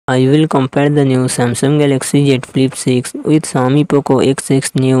I will compare the new Samsung Galaxy Z Flip 6 with Xiaomi Poco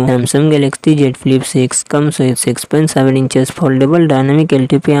X6 New. Samsung Galaxy Z Flip 6 comes with 6.7 inches foldable dynamic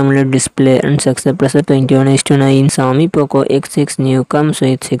LTP AMOLED display and success ratio 21:9. Xiaomi Poco X6 New comes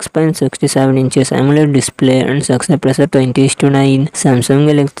with 6.67 inches AMOLED display and success ratio 20:9. Samsung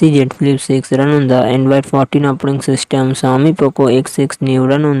Galaxy Z Flip 6 run on the Android 14 operating system. Xiaomi Poco X6 New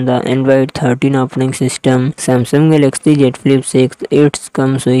run on the Android 13 operating system. Samsung Galaxy Z Flip 6 it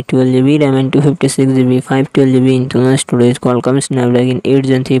comes with 12GB RAM and 256GB 512GB internal storage. Qualcomm Snapdragon 8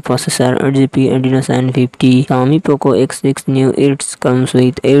 Gen 3 processor, 8GB Adreno 950. Xiaomi Poco X6 New it comes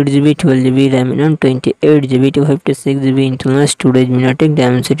with 8GB 12GB RAM and 28GB 256GB internal storage. Magnetic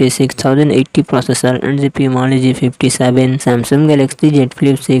Dimensity 6080 processor and GPU Mali G57. Samsung Galaxy Z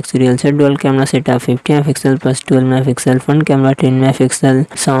Flip 6 real set dual camera setup 50MP plus 12MP front camera 10MP.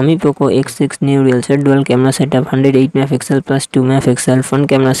 Xiaomi Poco X6 New real set dual camera setup 108MP plus 2MP front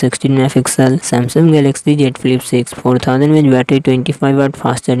camera 16MP. Samsung Galaxy Z Flip 6 4000 mAh battery 25W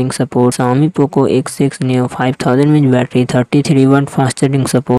fast charging support. Xiaomi Poco X6 Neo 5000 mAh battery 33W fast charging support.